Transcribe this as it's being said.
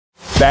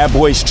Bad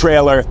Boys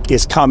trailer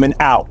is coming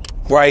out.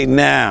 Right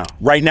now.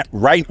 Right now.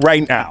 Right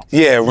now.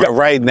 Yeah,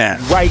 right now.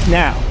 Right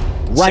now.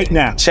 Right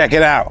now. Check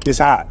it out. It's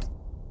hot.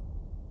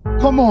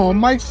 Come on,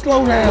 Mike,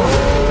 slow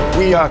down.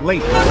 We are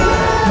late.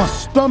 My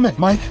stomach,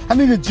 Mike. I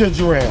need a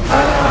ginger ale.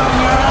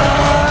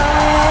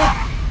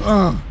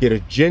 Get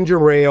a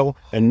ginger ale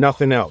and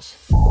nothing else.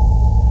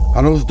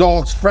 Are those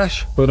dogs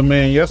fresh? Put them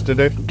in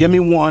yesterday. Give me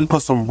one,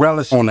 put some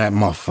relish on that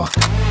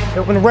motherfucker.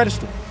 Open the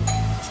register.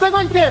 Stay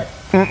right there.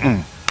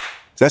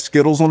 Is that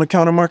Skittles on the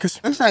counter, Marcus?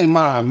 This ain't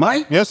mine,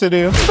 Mike. Yes, it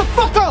is. Shut the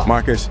fuck up.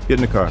 Marcus, get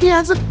in the car. He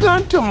has a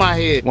gun to my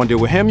head. Want to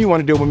deal with him? You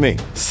want to deal with me?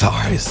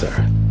 Sorry,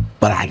 sir,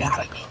 but I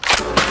gotta go.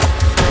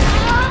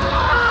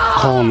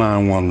 Call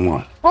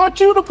 911. Aren't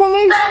you the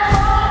police?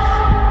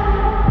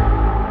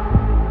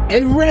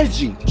 Hey,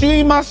 Reggie, did you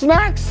eat my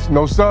snacks?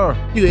 No, sir.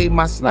 You ate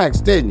my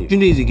snacks, didn't you? You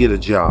need to get a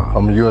job.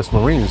 I'm a U.S.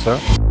 Marine, sir.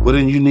 Well,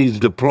 then you need to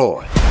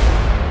deploy.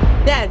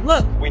 Dad,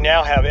 look. We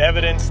now have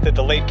evidence that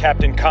the late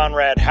Captain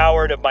Conrad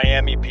Howard of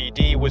Miami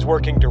PD was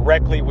working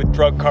directly with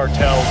drug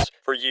cartels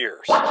for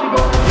years.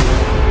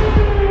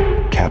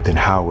 Captain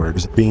Howard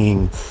is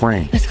being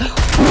framed. Let's go.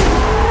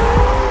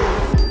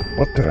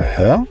 What the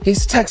hell?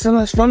 He's texting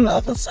us from the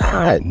other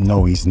side.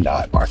 No, he's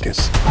not,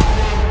 Marcus.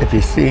 If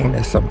you're seeing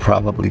this, I'm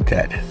probably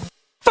dead.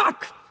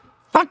 Fuck!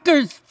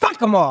 Fuckers! Fuck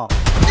them all!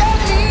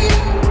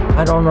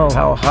 I don't know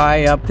how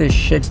high up this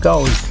shit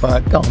goes,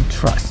 but don't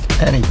trust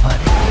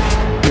anybody.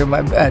 You're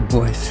my bad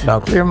boys. Now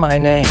clear my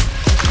name.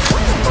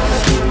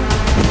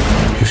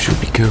 You should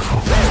be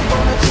careful.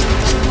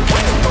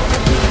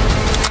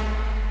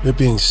 You're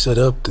being set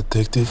up,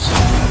 detectives.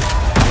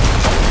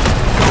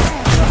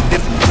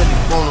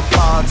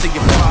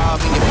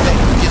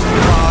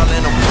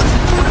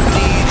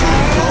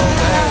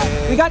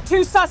 We got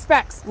two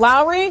suspects,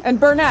 Lowry and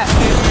Burnett.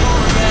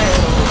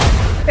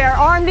 They're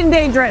armed and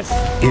dangerous.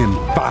 In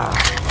 5,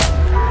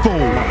 4, 3.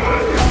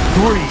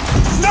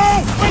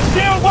 No!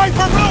 Windshield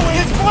wiper fluid!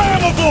 It's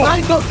flammable! I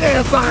ain't no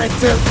damn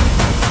scientist.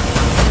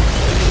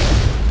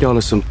 Y'all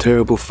are some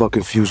terrible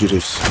fucking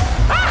fugitives.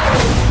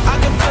 I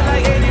can feel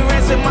like 80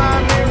 rats in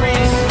my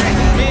memories.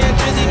 Me and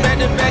Drizzy back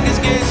to back is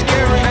getting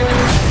scary.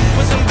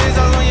 Put some bins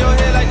all on your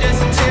head like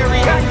that's a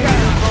Terry.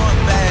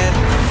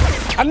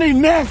 I need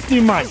nasty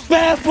Mike.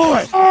 Bad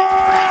boy.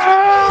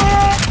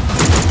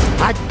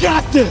 I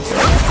got this.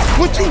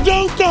 What you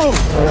don't do?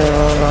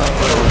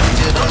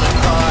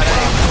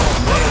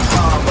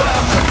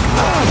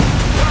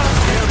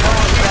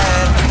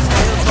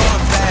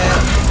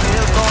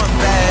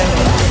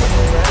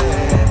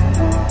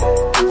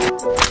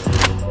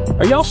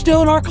 Are y'all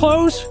still in our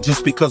clothes?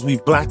 Just because we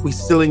black, we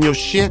still in your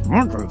shit?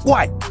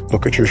 What?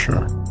 Look at your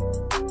shirt.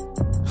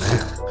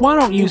 Why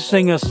don't you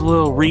sing us a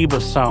little Reba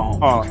song?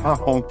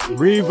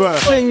 Reba.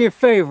 Sing your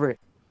favorite.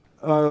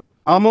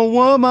 I'm a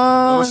woman.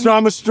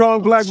 I'm a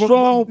strong black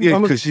woman. Yeah,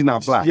 because she's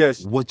not black.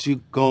 Yes. What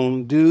you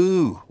gonna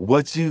do?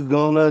 What you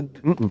gonna...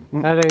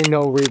 That ain't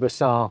no Reba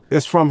song.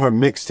 It's from her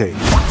mixtape.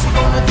 What you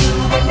gonna do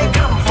when they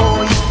come